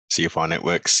CFR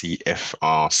Network,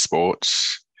 CFR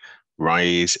Sports,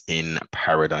 Rise in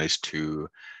Paradise to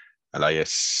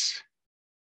Elias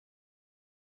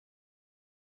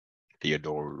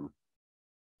Theodorou.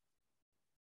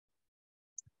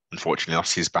 Unfortunately,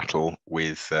 lost his battle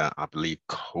with, I believe,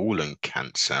 colon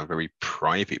cancer, a very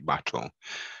private battle.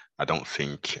 I don't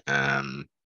think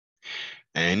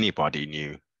anybody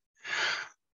knew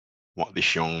what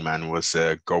this young man was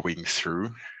going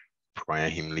through prior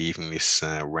to him leaving this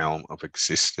realm of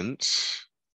existence.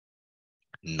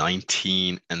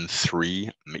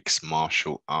 19-3 mixed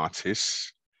martial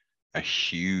artist, a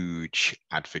huge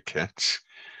advocate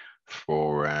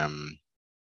for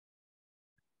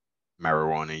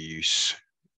marijuana use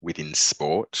within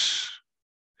sports.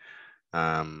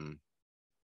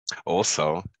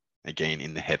 Also, again,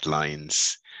 in the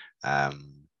headlines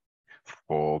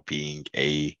for being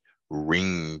a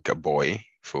ring boy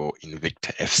for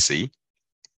Invicta FC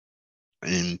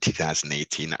in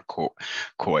 2018. That caught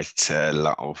quite a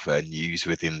lot of news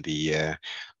within the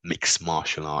mixed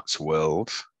martial arts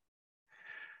world.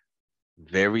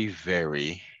 Very,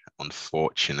 very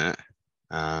unfortunate.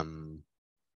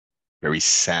 Very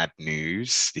sad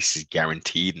news. This is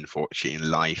guaranteed, unfortunately, in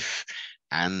life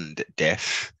and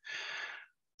death.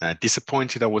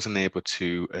 Disappointed I wasn't able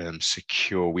to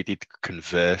secure. We did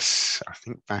converse, I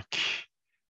think, back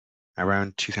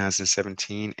around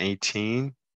 2017,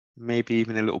 18, maybe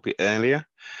even a little bit earlier,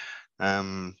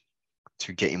 to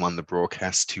get him on the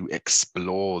broadcast to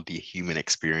explore the human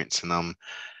experience. And I'm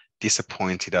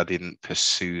disappointed I didn't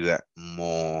pursue that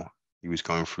more. He was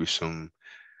going through some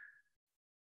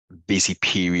busy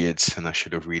periods and I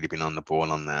should have really been on the ball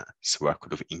on that, so I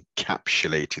could have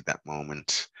encapsulated that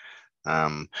moment.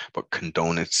 But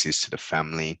condolences to the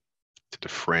family, to the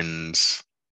friends,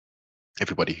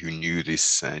 everybody who knew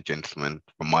this gentleman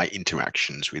from my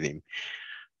interactions with him.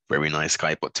 Very nice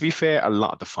guy. But to be fair, a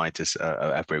lot of the fighters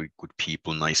are very good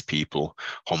people, nice people,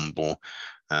 humble,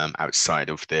 outside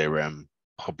of their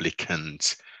public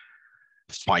and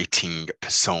fighting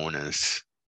personas.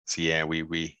 So yeah,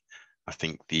 I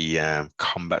think the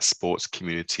combat sports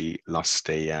community lost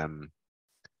a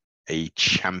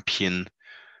champion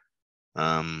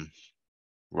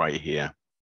right here.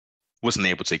 Wasn't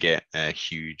able to get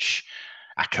huge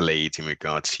accolades in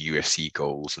regards to UFC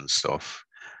goals and stuff.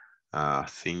 I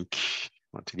think,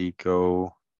 what did he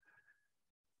go?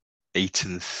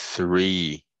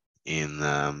 8-3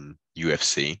 in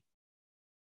UFC.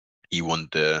 He won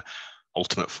the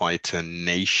Ultimate Fighter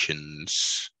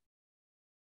Nations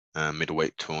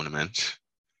middleweight tournament.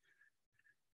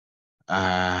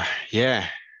 Yeah,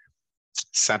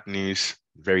 sad news,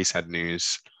 very sad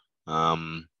news.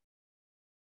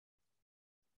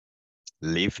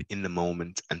 Live in the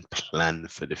moment and plan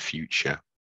for the future.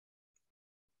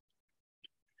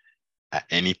 At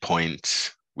any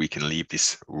point, we can leave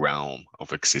this realm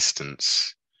of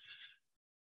existence.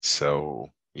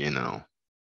 So,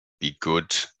 be good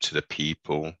to the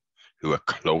people who are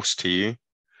close to you.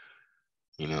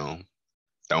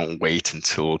 Don't wait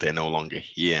until they're no longer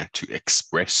here to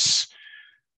express,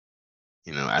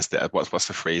 what's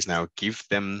the phrase now? Give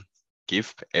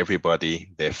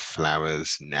everybody their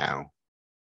flowers now.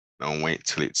 Don't wait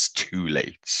till it's too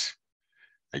late.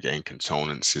 Again,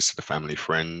 condolences to the family,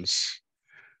 friends,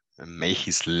 and may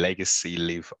his legacy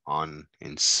live on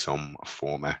in some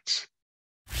format.